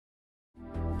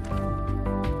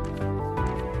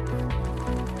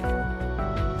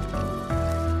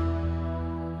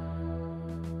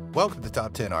Welcome to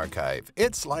Top 10 Archive.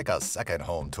 It's like a second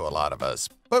home to a lot of us.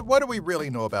 But what do we really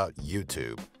know about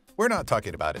YouTube? We're not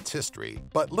talking about its history,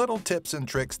 but little tips and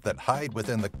tricks that hide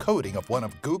within the coding of one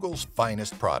of Google's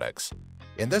finest products.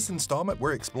 In this installment,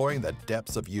 we're exploring the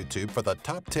depths of YouTube for the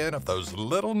top 10 of those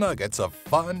little nuggets of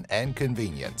fun and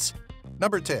convenience.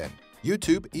 Number 10.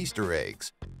 YouTube Easter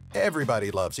eggs. Everybody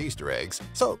loves Easter eggs,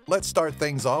 so let's start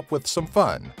things off with some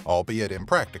fun, albeit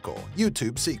impractical,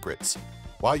 YouTube secrets.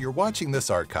 While you're watching this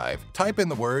archive, type in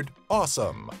the word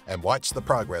awesome and watch the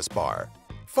progress bar.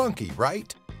 Funky,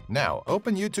 right? Now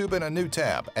open YouTube in a new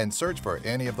tab and search for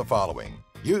any of the following.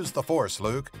 Use the force,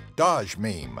 Luke, Dodge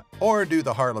meme, or do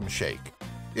the Harlem Shake.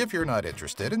 If you're not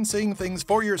interested in seeing things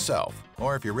for yourself,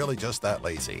 or if you're really just that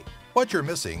lazy, what you're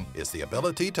missing is the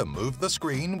ability to move the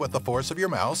screen with the force of your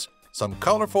mouse, some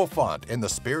colorful font in the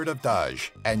spirit of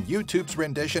Dodge, and YouTube's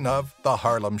rendition of the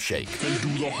Harlem Shake. And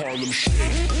do the Harlem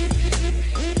Shake.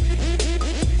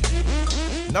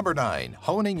 Number 9.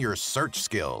 Honing your search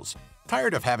skills.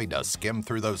 Tired of having to skim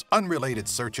through those unrelated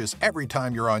searches every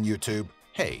time you're on YouTube?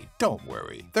 Hey, don't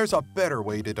worry. There's a better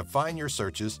way to define your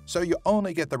searches so you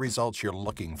only get the results you're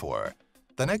looking for.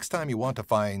 The next time you want to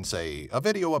find, say, a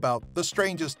video about the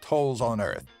strangest holes on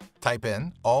Earth, type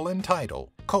in all in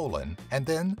title, colon, and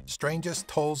then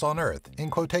strangest holes on Earth in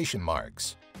quotation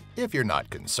marks. If you're not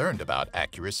concerned about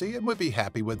accuracy and would be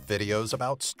happy with videos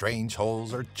about strange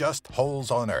holes or just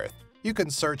holes on Earth, you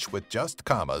can search with just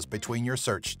commas between your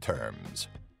search terms.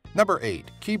 Number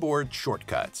 8. Keyboard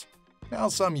shortcuts. Now,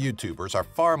 some YouTubers are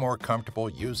far more comfortable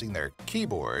using their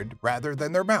keyboard rather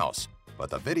than their mouse, but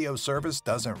the video service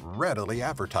doesn't readily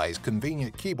advertise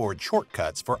convenient keyboard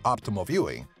shortcuts for optimal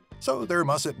viewing, so there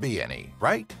mustn't be any,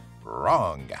 right?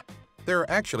 Wrong! There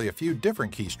are actually a few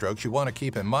different keystrokes you want to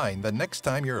keep in mind the next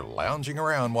time you're lounging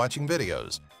around watching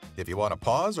videos. If you want to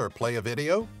pause or play a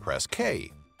video, press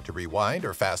K. To rewind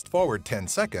or fast forward 10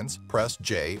 seconds, press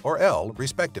J or L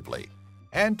respectively.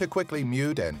 And to quickly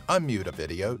mute and unmute a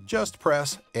video, just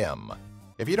press M.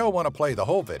 If you don't want to play the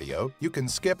whole video, you can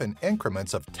skip in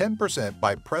increments of 10%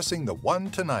 by pressing the 1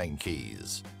 to 9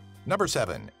 keys. Number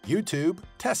 7. YouTube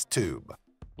Test Tube.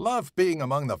 Love being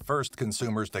among the first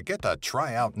consumers to get to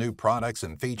try out new products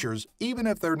and features, even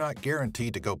if they're not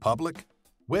guaranteed to go public?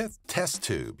 With Test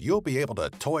Tube, you'll be able to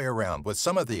toy around with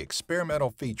some of the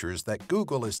experimental features that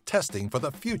Google is testing for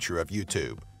the future of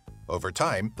YouTube. Over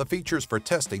time, the features for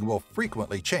testing will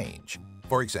frequently change.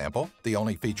 For example, the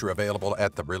only feature available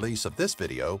at the release of this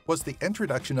video was the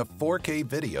introduction of 4K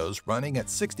videos running at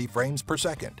 60 frames per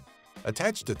second.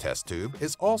 Attached to Test Tube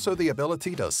is also the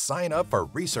ability to sign up for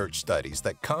research studies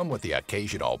that come with the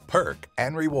occasional perk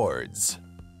and rewards.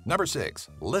 Number 6.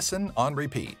 Listen on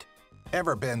repeat.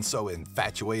 Ever been so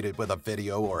infatuated with a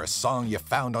video or a song you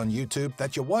found on YouTube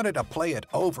that you wanted to play it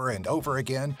over and over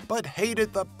again, but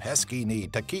hated the pesky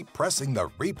need to keep pressing the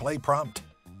replay prompt?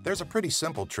 There's a pretty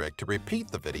simple trick to repeat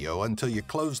the video until you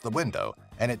close the window,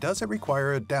 and it doesn't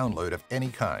require a download of any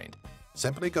kind.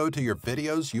 Simply go to your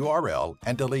video's URL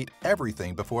and delete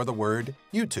everything before the word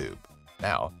YouTube.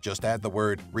 Now, just add the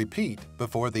word repeat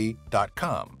before the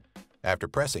 .com. After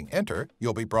pressing enter,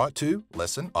 you'll be brought to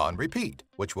Listen on Repeat,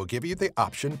 which will give you the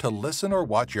option to listen or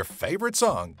watch your favorite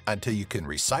song until you can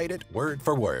recite it word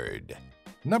for word.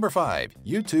 Number 5.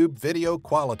 YouTube Video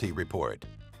Quality Report.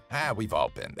 We've all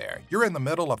been there. You're in the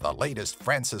middle of the latest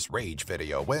Francis Rage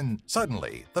video when,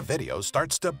 suddenly, the video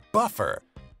starts to buffer.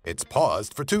 It's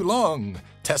paused for too long,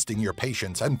 testing your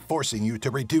patience and forcing you to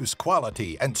reduce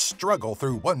quality and struggle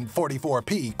through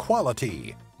 144p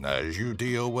quality. As you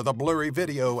deal with a blurry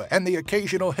video and the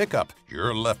occasional hiccup,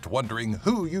 you're left wondering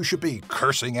who you should be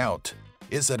cursing out.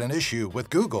 Is it an issue with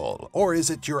Google, or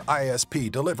is it your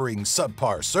ISP delivering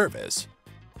subpar service?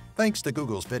 Thanks to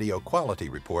Google's Video Quality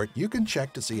Report, you can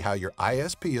check to see how your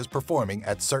ISP is performing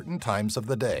at certain times of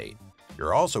the day.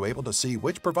 You're also able to see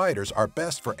which providers are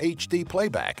best for HD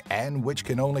playback and which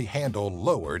can only handle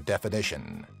lower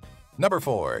definition. Number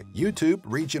 4. YouTube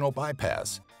Regional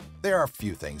Bypass. There are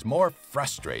few things more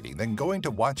frustrating than going to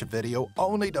watch a video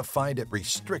only to find it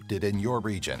restricted in your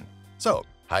region. So,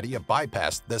 how do you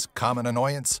bypass this common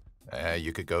annoyance?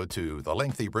 You could go to the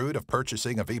lengthy route of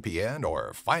purchasing a VPN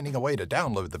or finding a way to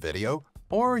download the video,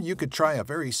 or you could try a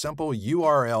very simple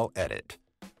URL edit.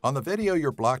 On the video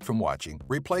you're blocked from watching,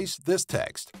 replace this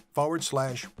text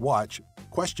 /watch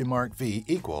 $V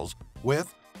equals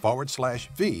with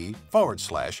 /V/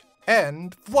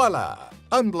 and voila!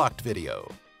 Unblocked video.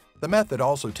 The method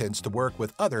also tends to work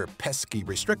with other pesky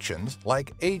restrictions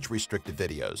like age-restricted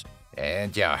videos.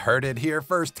 And you heard it here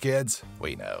first, kids.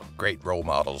 We know, great role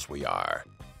models we are.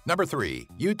 Number 3.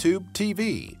 YouTube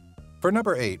TV. For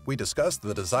number 8, we discussed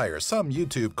the desire some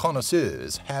YouTube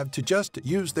connoisseurs have to just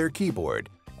use their keyboard,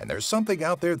 and there's something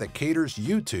out there that caters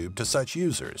YouTube to such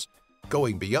users.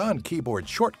 Going beyond keyboard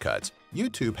shortcuts,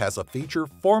 YouTube has a feature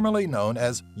formerly known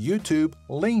as YouTube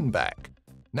Leanback.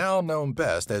 Now known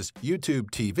best as YouTube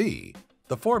TV,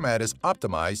 the format is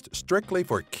optimized strictly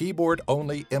for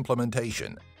keyboard-only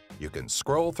implementation. You can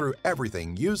scroll through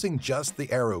everything using just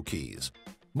the arrow keys.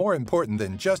 More important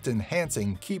than just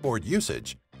enhancing keyboard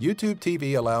usage, YouTube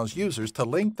TV allows users to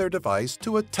link their device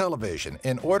to a television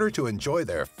in order to enjoy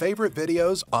their favorite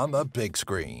videos on the big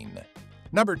screen.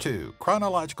 Number 2.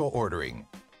 Chronological Ordering.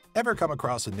 Ever come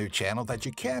across a new channel that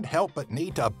you can't help but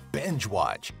need to binge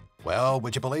watch? Well,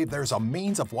 would you believe there's a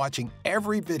means of watching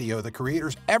every video the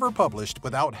creators ever published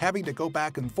without having to go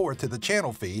back and forth to the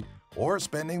channel feed or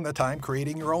spending the time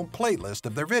creating your own playlist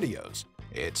of their videos?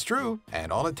 It's true,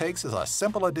 and all it takes is a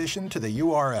simple addition to the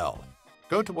URL.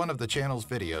 Go to one of the channel's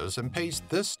videos and paste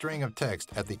this string of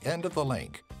text at the end of the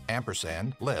link,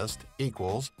 &list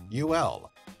equals UL.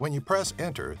 When you press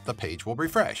enter, the page will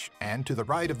refresh, and to the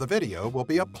right of the video will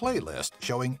be a playlist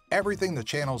showing everything the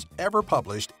channel's ever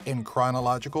published in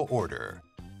chronological order.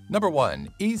 Number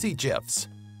 1. Easy GIFs.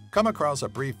 Come across a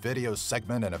brief video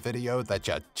segment in a video that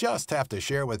you just have to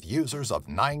share with users of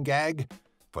 9gag?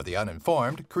 For the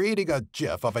uninformed, creating a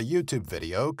GIF of a YouTube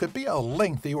video could be a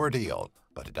lengthy ordeal,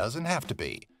 but it doesn't have to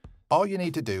be. All you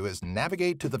need to do is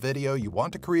navigate to the video you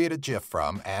want to create a GIF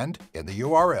from and, in the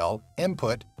URL,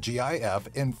 input GIF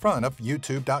in front of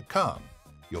youtube.com.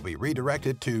 You'll be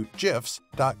redirected to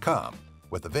gifs.com,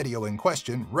 with the video in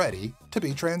question ready to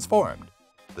be transformed.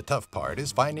 The tough part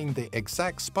is finding the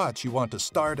exact spots you want to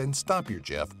start and stop your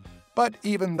GIF, but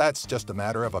even that's just a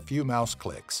matter of a few mouse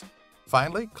clicks.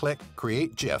 Finally, click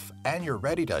Create GIF and you're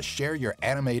ready to share your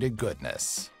animated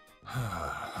goodness.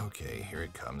 Okay, here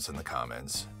it comes in the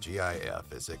comments.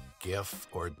 GIF, is it GIF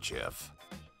or GIF?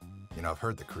 You know, I've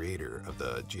heard the creator of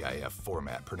the GIF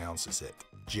format pronounces it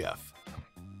GIF.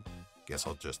 Guess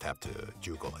I'll just have to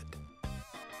Google it.